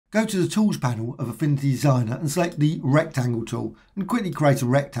Go to the Tools panel of Affinity Designer and select the Rectangle tool and quickly create a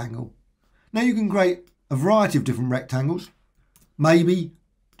rectangle. Now you can create a variety of different rectangles. Maybe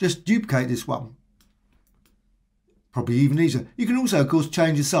just duplicate this one. Probably even easier. You can also, of course,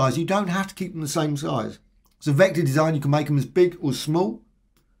 change the size. You don't have to keep them the same size. So vector design, you can make them as big or small,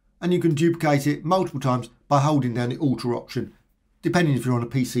 and you can duplicate it multiple times by holding down the Alter option, depending if you're on a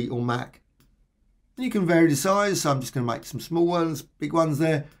PC or Mac. And you can vary the size, so I'm just going to make some small ones, big ones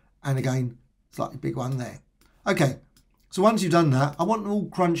there, and again, slightly big one there. Okay, so once you've done that, I want them all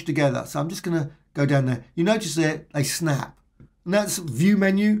crunched together, so I'm just going to go down there. You notice there, they snap, and that's View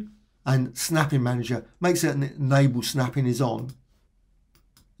menu and Snapping Manager. Make certain that Enable Snapping is on.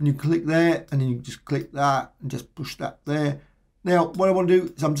 And you click there, and then you just click that, and just push that there. Now, what I want to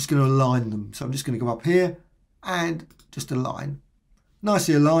do is I'm just going to align them. So I'm just going to go up here, and just align.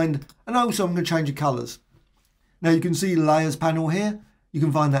 Nicely aligned, and also I'm going to change the colours. Now you can see the Layers panel here. You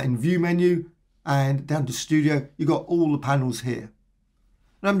can find that in View menu, and down to Studio, you've got all the panels here.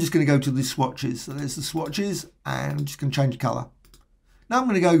 And I'm just going to go to the swatches. So there's the swatches, and I'm just going to change the colour. Now I'm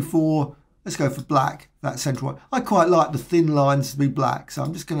going to go for, let's go for black, that central one. I quite like the thin lines to be black, so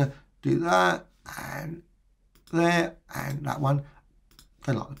I'm just going to do that, and there, and that one.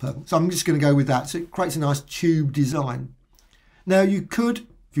 I like the purple, so I'm just going to go with that. So it creates a nice tube design. Now you could,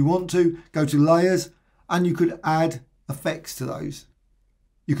 if you want to, go to Layers, and you could add effects to those.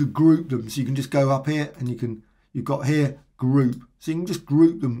 You could group them, so you can just go up here, and you've got here group, so you can just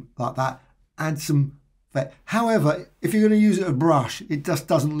group them like that. Add some effect. However, if you're going to use it as a brush, it just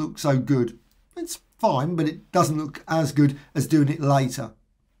doesn't look so good. It's fine, but it doesn't look as good as doing it later.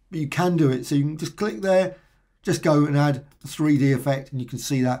 But you can do it, so you can just click there, just go and add a 3D effect, and you can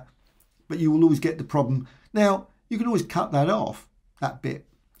see that. But you will always get the problem. Now you can always cut that off, that bit.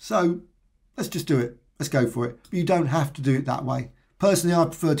 So let's just do it. Let's go for it. But you don't have to do it that way. Personally, I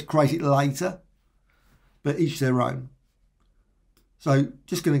prefer to create it later, but each their own. So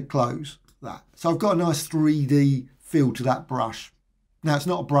just going to close that. So I've got a nice 3D feel to that brush. Now it's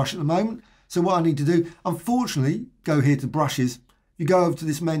not a brush at the moment. So what I need to do, unfortunately, go here to brushes. You go over to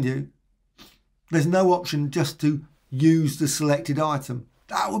this menu. There's no option just to use the selected item.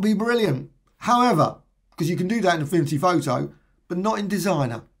 That would be brilliant. However, because you can do that in Affinity Photo, but not in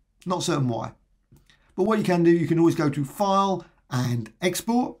Designer. Not certain why. But what you can do, you can always go to File and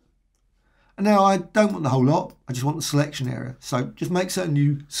Export. And now I don't want the whole lot. I just want the selection area. So just make certain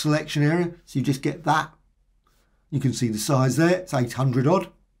new selection area. So you just get that. You can see the size there. It's 800 odd.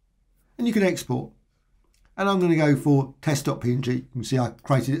 And you can export. And I'm going to go for test.png. You can see I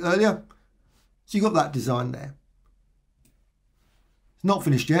created it earlier. So you've got that design there. It's not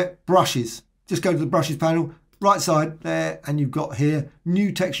finished yet. Brushes. Just go to the brushes panel, right side there, and you've got here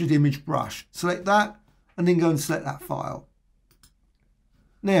new textured image brush. Select that and then go and select that file.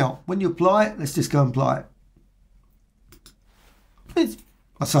 Now, when you apply it, let's just go and apply it.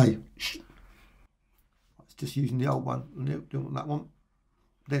 I say, it's just using the old one. Don't want that one.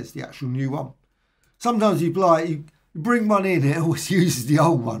 There's the actual new one. Sometimes you apply it, you bring one in, it always uses the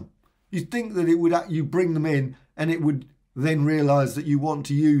old one. You think that it would, you bring them in and it would then realise that you want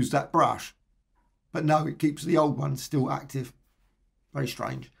to use that brush. But no, it keeps the old one still active. Very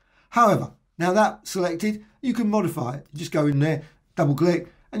strange. However, now that's selected, you can modify it. You just go in there, double click,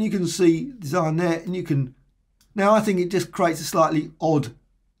 and you can see design there, and you can, now I think it just creates a slightly odd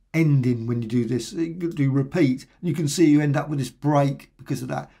ending when you do this. You can do repeat, and you can see you end up with this break because of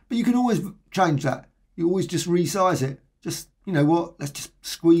that. But you can always change that. You always just resize it. Just, you know what, let's just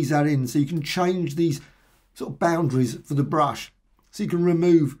squeeze that in. So you can change these sort of boundaries for the brush. So you can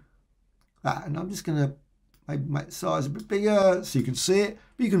remove that, and I'm just going to maybe make the size a bit bigger so you can see it,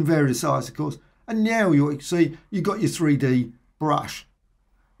 but you can vary the size, of course. And now you can see you've got your 3D brush.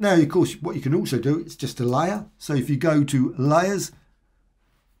 Now, of course, what you can also do is just a layer. So if you go to Layers,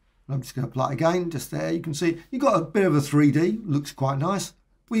 I'm just going to apply it again, just there, you can see you've got a bit of a 3D, looks quite nice.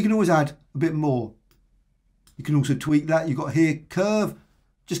 Well, you can always add a bit more. You can also tweak that. You've got here curve,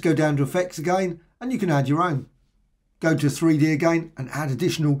 just go down to effects again, and you can add your own. Go to 3D again and add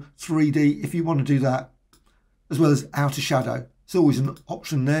additional 3D if you want to do that, as well as outer shadow. It's always an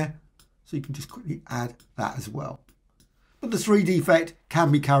option there, so you can just quickly add that as well. But the 3D effect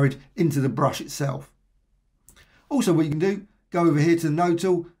can be carried into the brush itself. Also, what you can do, go over here to the node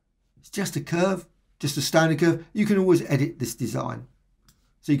tool. It's just a curve, just a standard curve. You can always edit this design.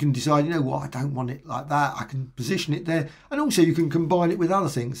 So you can decide, you know what, I don't want it like that. I can position it there. And also you can combine it with other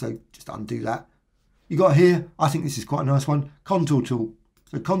things. So just undo that. You got here, I think this is quite a nice one, contour tool.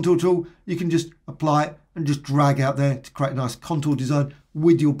 So contour tool, you can just apply it and just drag out there to create a nice contour design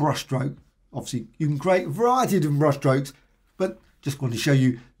with your brush stroke. Obviously, you can create a variety of different brush strokes, but Just want to show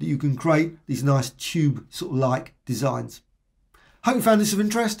you that you can create these nice tube sort of like designs. Hope you found this of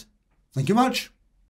interest. Thank you much.